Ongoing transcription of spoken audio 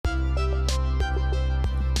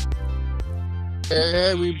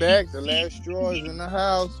Hey, we back. The last straw is in the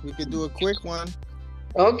house. We could do a quick one,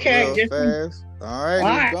 Okay, real just fast. All right, all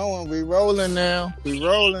it's right. going. We rolling now. We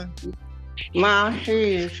rolling. My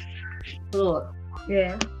head. Look,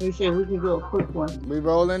 yeah. We said we can do a quick one. We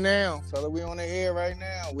rolling now. Tell her we on the air right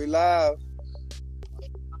now. We live.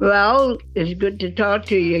 Well, it's good to talk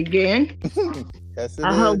to you again. Yes, it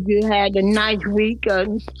I hope is. you had a nice week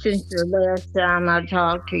since the last time I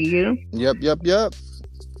talked to you. Yep, yep, yep.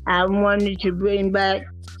 I wanted to bring back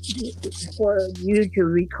for you to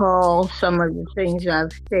recall some of the things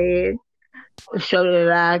I've said so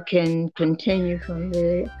that I can continue from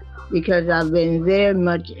there because I've been very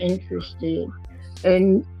much interested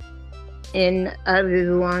in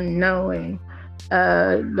everyone knowing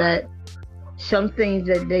that some things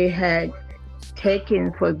that they had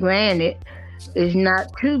taken for granted is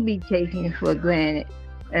not to be taken for granted.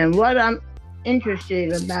 And what I'm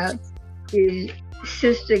interested about is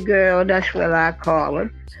sister girl, that's what I call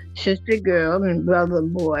her. Sister girl and brother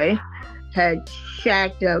boy had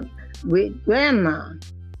shacked up with grandma,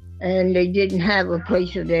 and they didn't have a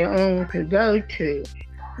place of their own to go to.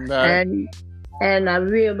 Right. And I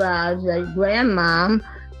realized that grandmom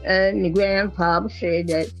and the grandpa said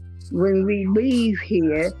that when we leave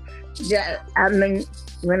here, that I mean,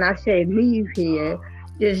 when I say leave here,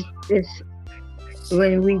 this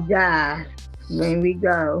when we die, when we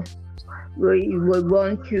go, we would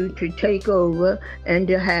want you to take over and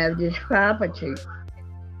to have this property.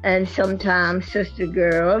 And sometimes sister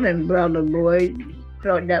girl and brother boy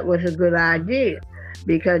thought that was a good idea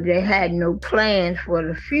because they had no plans for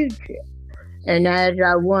the future. And as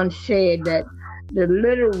I once said, that the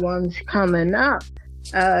little ones coming up,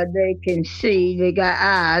 they can see, they got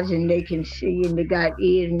eyes and they can see, and they got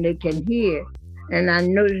ears and they can hear. And I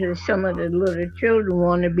noticed that some of the little children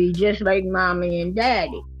want to be just like mommy and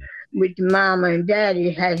daddy, which mama and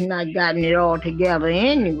daddy has not gotten it all together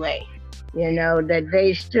anyway. You know, that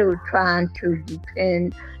they still trying to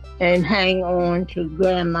depend and hang on to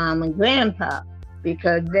grandmom and grandpa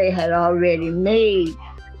because they had already made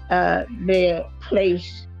their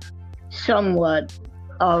place somewhat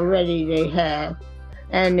already they have,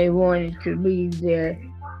 and they wanted to leave their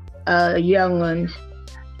young ones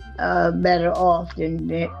better off than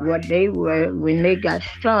what they were when they got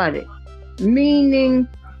started. Meaning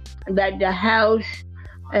that the house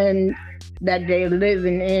and that they're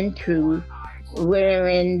living into,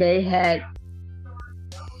 wherein they had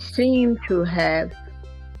seemed to have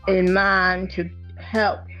in mind to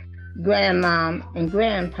help grandmom and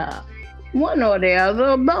grandpa, one or the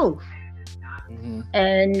other or both,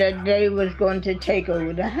 and that they was going to take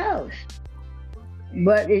over the house.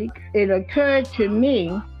 But it occurred to me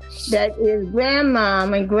that if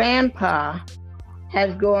grandmom and grandpa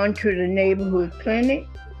has gone to the neighborhood clinic,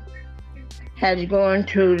 has gone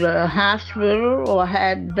to the hospital or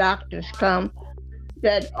had doctors come,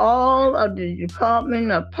 that all of the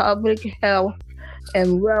Department of Public Health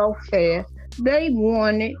and Welfare, they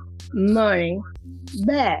wanted money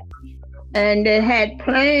back. And they had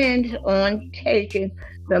plans on taking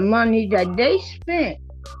the money that they spent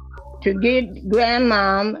to get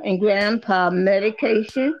grandmom and grandpa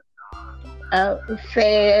medication,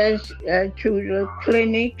 fares to the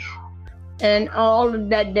clinics, and all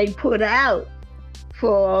that they put out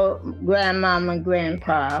for grandmom and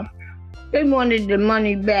grandpa. They wanted the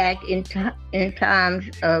money back in times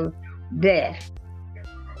of death.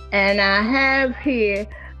 And I have here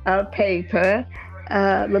a paper,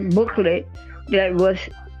 a booklet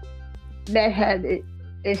that had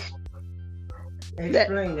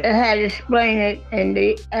explained it, and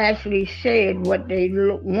they actually said what they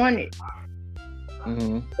wanted.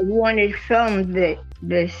 Wanted from the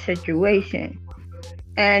situation.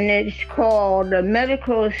 And it's called the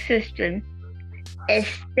Medical Assistant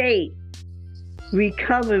Estate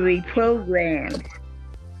Recovery Programs.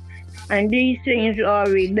 And these things are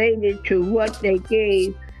related to what they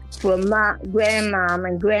gave for my grandmom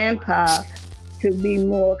and grandpa to be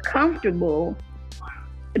more comfortable.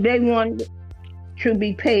 They want to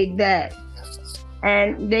be paid back.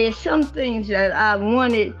 And there's some things that I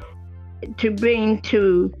wanted to bring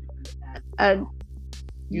to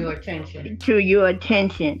your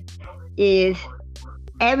attention. Is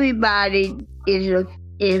everybody is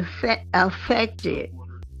affected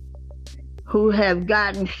who have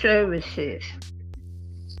gotten services,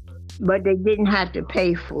 but they didn't have to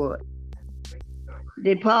pay for it.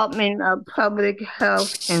 Department of Public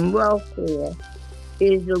Health and Welfare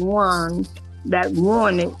is the one that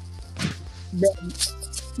wanted them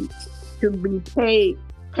to be paid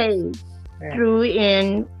through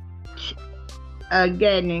in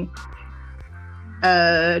getting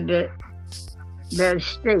the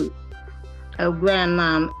state. of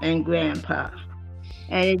grandmom and grandpa.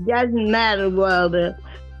 And it doesn't matter whether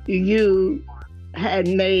you had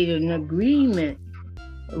made an agreement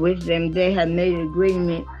with them, they had made an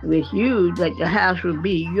agreement with you that the house would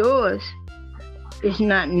be yours. It's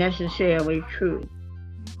not necessarily true.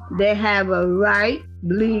 They have a right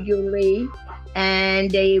legally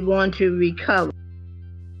and they want to recover.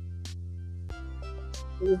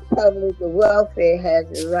 The public welfare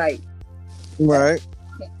has a right. Right.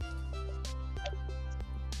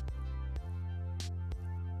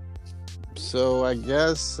 So I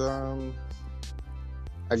guess they're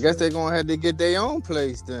gonna have to get their own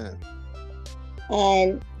place then.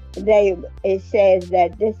 And it says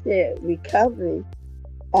that this recovery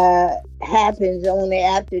happens only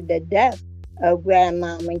after the death of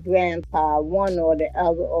grandmom and grandpa, one or the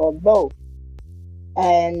other or both.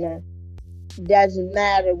 And doesn't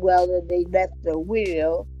matter whether they left a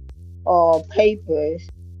will or papers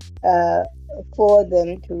uh, for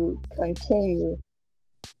them to continue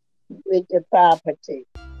with the property.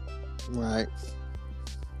 Right.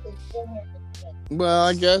 Well,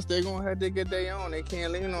 I guess they're gonna have to get their own. They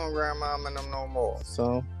can't lean on grandmom and them no more.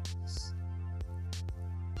 So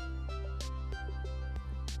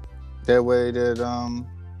that way that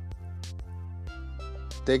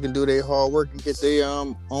they can do their hard work and get their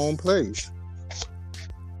own place.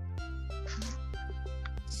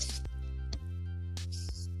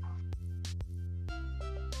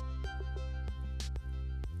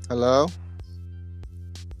 Hello?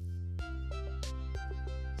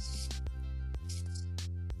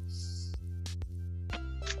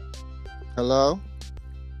 Hello?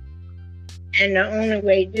 And the only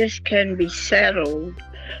way this can be settled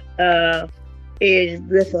is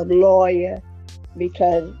with a lawyer,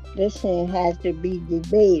 because this thing has to be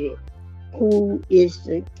debated. Who is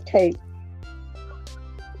to take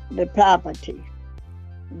the property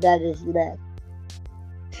that is left?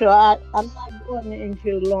 So I'm not going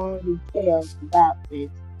into long details about this,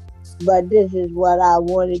 but this is what I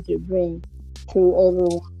wanted to bring to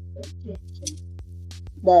everyone's attention.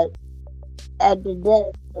 That at the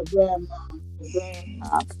death of grandma and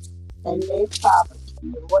grandpa and their property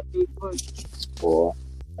and what they worked for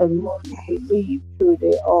and what they leave to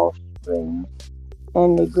their offspring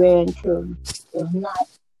and the grandchildren is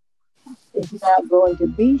not going to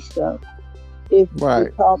be so if the Right.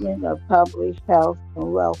 Department of Public Health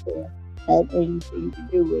and Welfare had anything to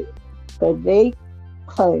do with it. But they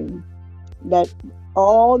claim that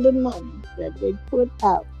all the money that they put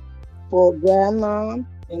out for grandma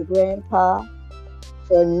and grandpa,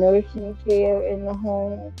 for nursing care in the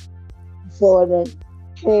home, for the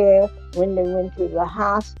care when they went to the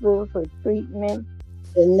hospital for treatment,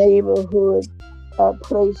 the neighborhood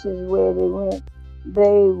places where they went,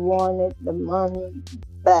 they wanted the money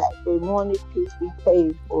back. They wanted to be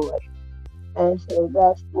paid for it. And so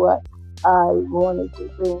that's what I wanted to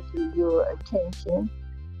bring to your attention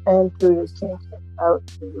and to the attention of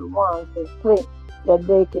the ones that think that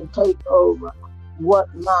they can take over what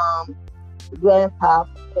mom, grandpa,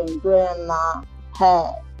 and grandma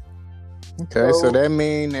had. Okay, so that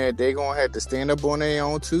means that they're gonna have to stand up on their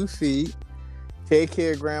own 2 feet, take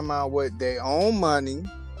care of grandma with their own money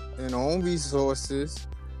and own resources,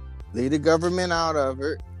 leave the government out of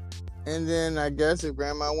it, and then I guess if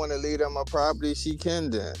grandma want to leave them a property, she can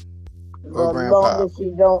then. Or as long as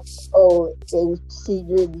she don't owe, and she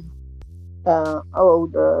didn't owe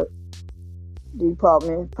the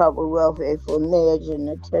Department of Public Welfare for managing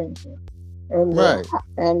attention, and right,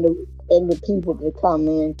 and the people that come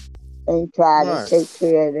in and try to take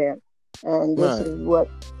care of them. And this is what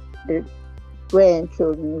the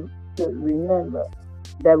grandchildren should remember,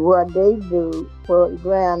 that what they do for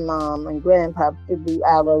grandmom and grandpa should be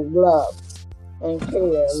out of love and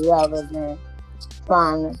care rather than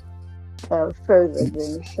trying to further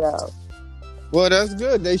themselves. Well, that's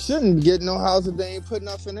good. They shouldn't get no house if they ain't put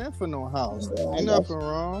nothing in for no house. Yeah, ain't nothing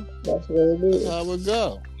wrong. That's what it is. That's how it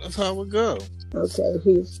go. That's how it go. Okay,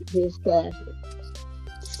 here's Catholic.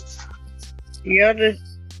 The other,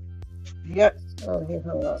 oh, he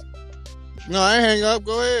hung up. No, I ain't hang up.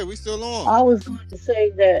 Go ahead. We still on. I was going to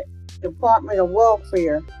say that Department of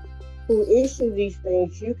Welfare, who issue these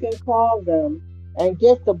things, you can call them and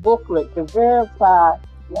get the booklet to verify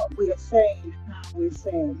what we're saying, how we're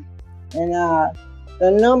saying. And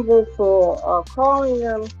the number for calling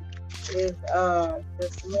them is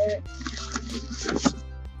just a minute.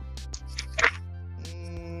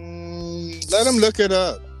 Let them look it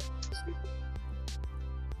up.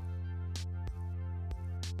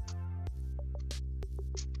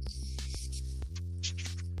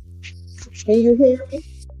 Can you hear me?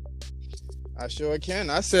 I sure can.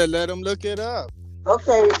 I said let them look it up.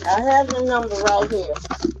 Okay, I have the number right here.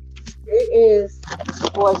 It is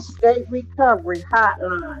for State Recovery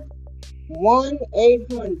Hotline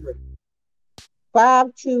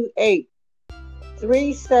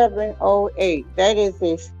 1-800-528-3708. That is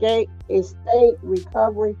a state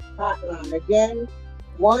recovery hotline. Again,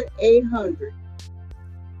 1-800.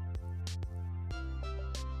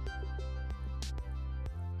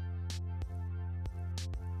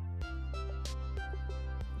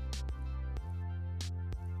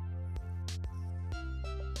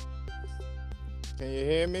 Can you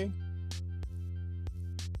hear me?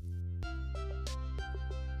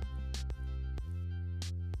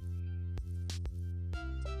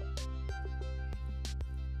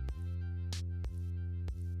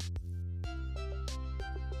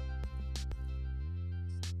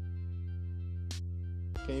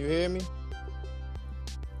 Can you hear me?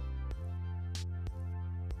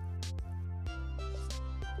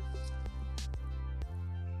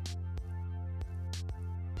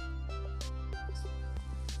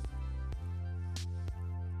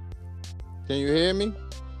 Can you hear me?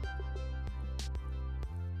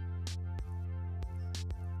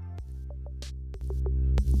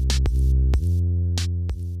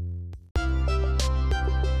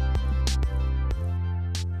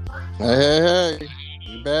 Hey,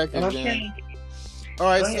 you back again. Okay. All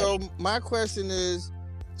right, so my question is,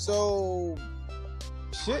 so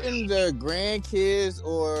shouldn't the grandkids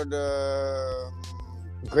or the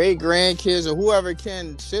great grandkids or whoever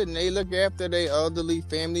shouldn't they look after their elderly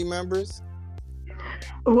family members?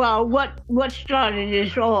 Well, what started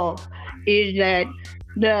this off is that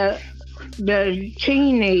the the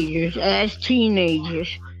teenagers, as teenagers,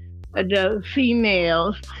 the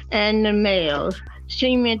females and the males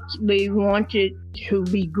seemingly wanted to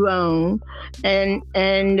be grown, and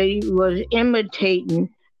they was imitating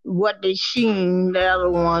what they seen the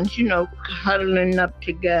other ones, cuddling up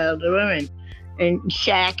together and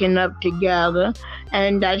shacking up together,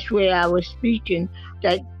 and that's where I was speaking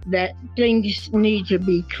that things need to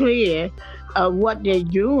be clear of what they're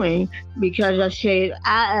doing, because I said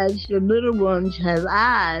eyes, the little ones have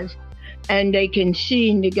eyes and they can see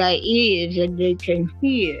and they got ears and they can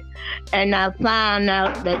hear. And I found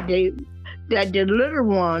out that the little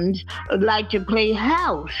ones like to play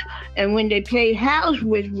house. And when they play house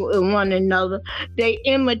with one another, they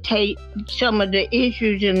imitate some of the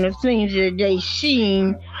issues and the things that they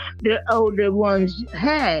seen the older ones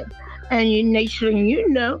had. And next thing you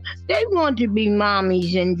know, they want to be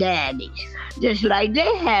mommies and daddies, just like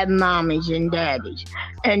they had mommies and daddies.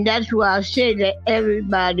 And that's why I say that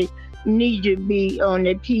everybody needs to be on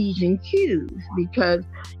their P's and Q's, because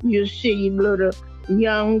you see little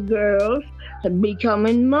young girls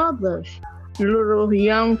becoming mothers, little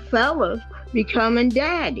young fellas becoming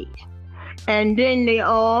daddies. And then they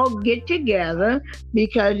all get together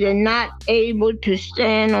because they're not able to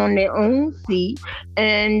stand on their own feet,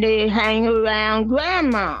 and they hang around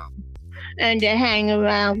grandma and they hang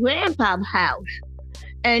around grandpa's house.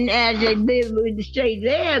 And as they live with stay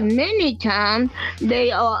there, many times they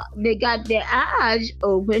got their eyes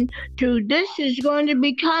open to this is going to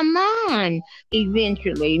become mine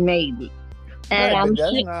eventually, maybe. And Right, but I'm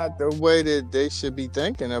that's saying not the way that they should be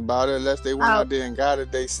thinking about it unless they went uh, out there and got it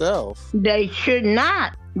themselves. they should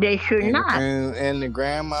not. They should And, not. and and the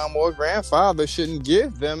grandmom or grandfather shouldn't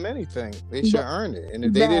give them anything. They should But, earn it. And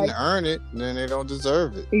if they but didn't earn it, then they don't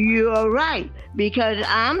deserve it. you're right, because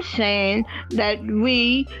I'm saying that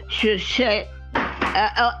we should set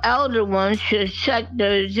elder ones should set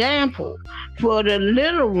the example for the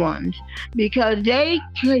little ones, because they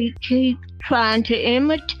keep trying to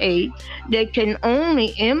imitate. They can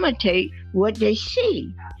only imitate what they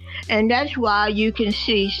see, and that's why you can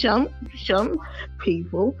see some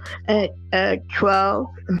people at 12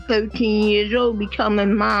 and 13 years old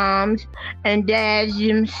becoming moms and dads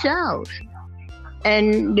themselves,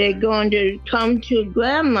 and they're going to come to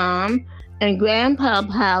grandmom and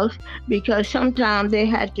grandpa's house because sometimes they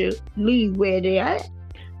have to leave where they're at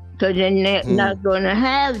because they're Hmm. not going to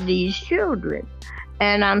have these children.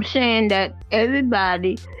 And I'm saying that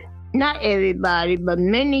everybody, not everybody, but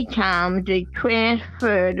many times they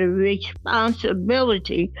transfer the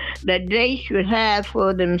responsibility that they should have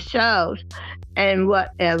for themselves and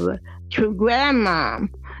whatever to grandmom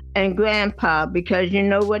and grandpa, because you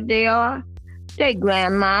know what they are? They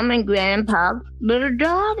grandmom and grandpa little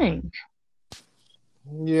darlings.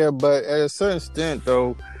 Yeah, but at a certain extent,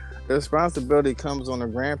 though, the responsibility comes on the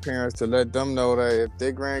grandparents to let them know that if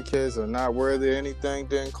their grandkids are not worthy of anything,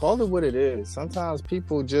 then call it what it is. Sometimes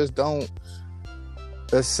people just don't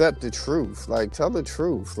accept the truth. Like, tell the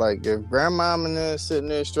truth. Like, if grandmama is sitting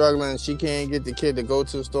there struggling, she can't get the kid to go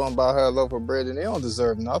to the store and buy her a loaf of bread, and they don't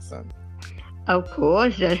deserve nothing. Of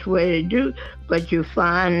course, that's what they do. But you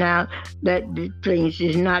find out that the things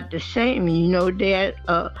is not the same. You know, they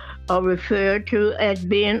are referred to as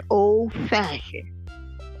being old-fashioned.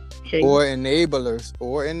 Or enablers.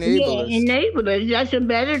 Yeah, enablers. That's a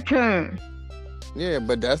better term. Yeah,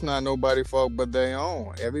 but that's not nobody's fault but their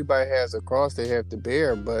own. Everybody has a cross they have to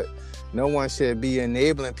bear, but no one should be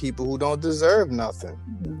enabling people who don't deserve nothing.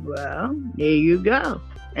 Well, there you go.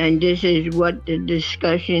 And this is what the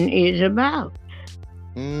discussion is about.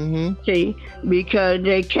 Mm-hmm. See, because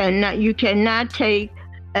you cannot take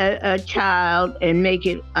a child and make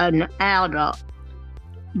it an adult.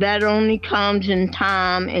 That only comes in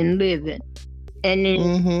time and living and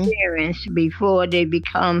in experience before they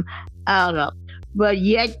become adult. But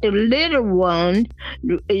yet the little one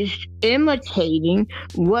is imitating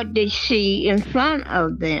what they see in front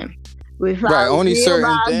of them without only certain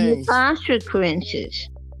realizing the consequences.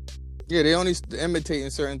 Yeah, they only imitating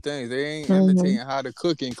certain things. They ain't imitating how to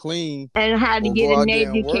cook and clean and how to get an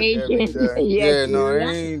education. Yes,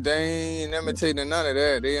 they ain't imitating none of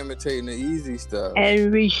that. They imitating the easy stuff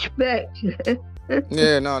and respect.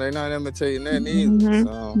 Yeah, no, they're not imitating that either.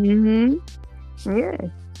 So. Yeah.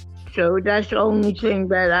 So that's the only thing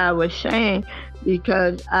that I was saying,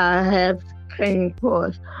 because I have came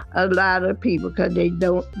across a lot of people because they're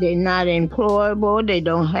not employable, they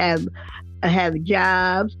don't have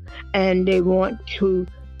jobs, and they want to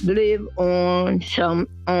live on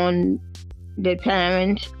their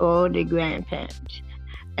parents or their grandparents.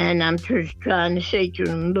 And I'm just trying to say to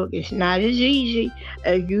them, look, it's not as easy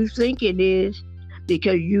as you think it is,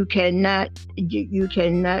 because you cannot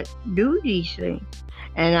do these things.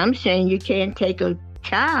 And I'm saying you can't take a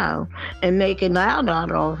child and make an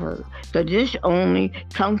adult of it, because this only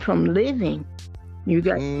comes from living. You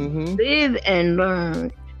got to live and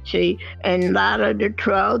learn. See, and a lot of the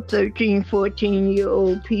 12, 13,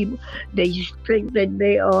 14-year-old people, they just think that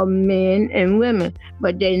they are men and women,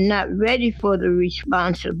 but they're not ready for the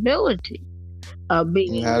responsibility of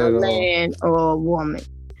being a man or a woman.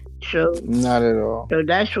 So not at all. So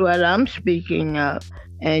that's what I'm speaking of.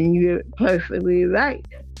 And you're perfectly right.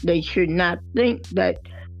 They should not think that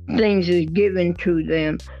things is given to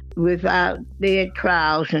them without their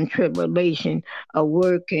trials and tribulation of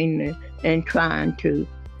working and trying to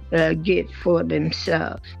get for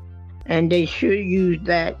themselves. And they should use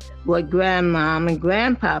that, what grandmom and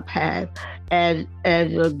grandpop have, as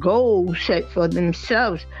a goal set for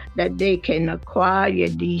themselves, that they can acquire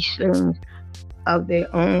these things of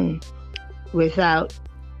their own without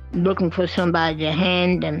looking for somebody to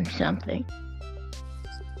hand them something.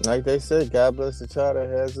 Like they said, God bless the child that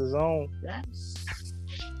has his own.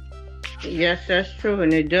 Yes, that's true,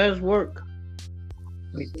 and it does work.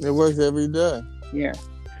 It works every day. Yeah.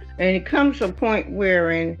 And it comes to a point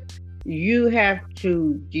wherein you have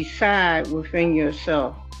to decide within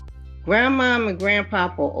yourself. Grandmom and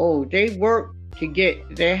grandpapa are old. They work to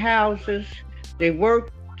get their houses. They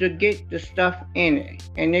work to get the stuff in it.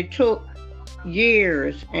 And it took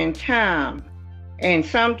years and time, and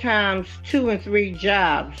sometimes 2 and 3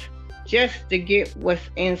 jobs just to get what's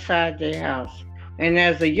inside their house. And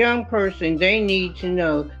as a young person, they need to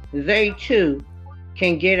know they too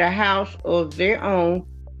can get a house of their own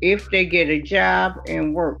if they get a job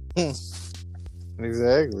and work.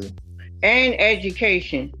 Exactly. And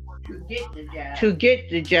education to get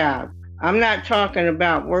the job. I'm not talking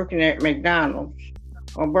about working at McDonald's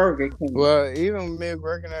or Burger King. Well, even me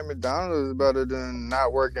working at McDonald's is better than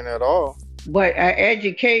not working at all. But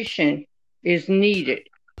education is needed.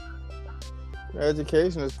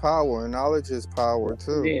 Education is power, and knowledge is power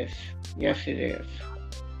too. Yes, it is.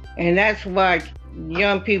 And that's why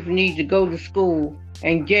young people need to go to school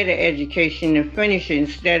and get an education and finish it,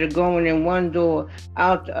 instead of going in one door,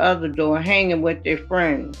 out the other door, hanging with their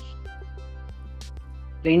friends.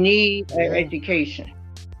 They need an education.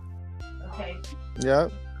 Okay.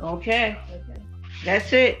 Yep. Okay.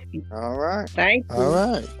 That's it. All right. Thank you. All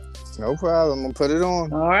right. No problem. I'm going to put it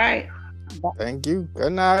on. All right. Thank you.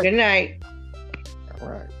 Good night. Good night. All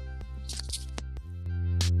right.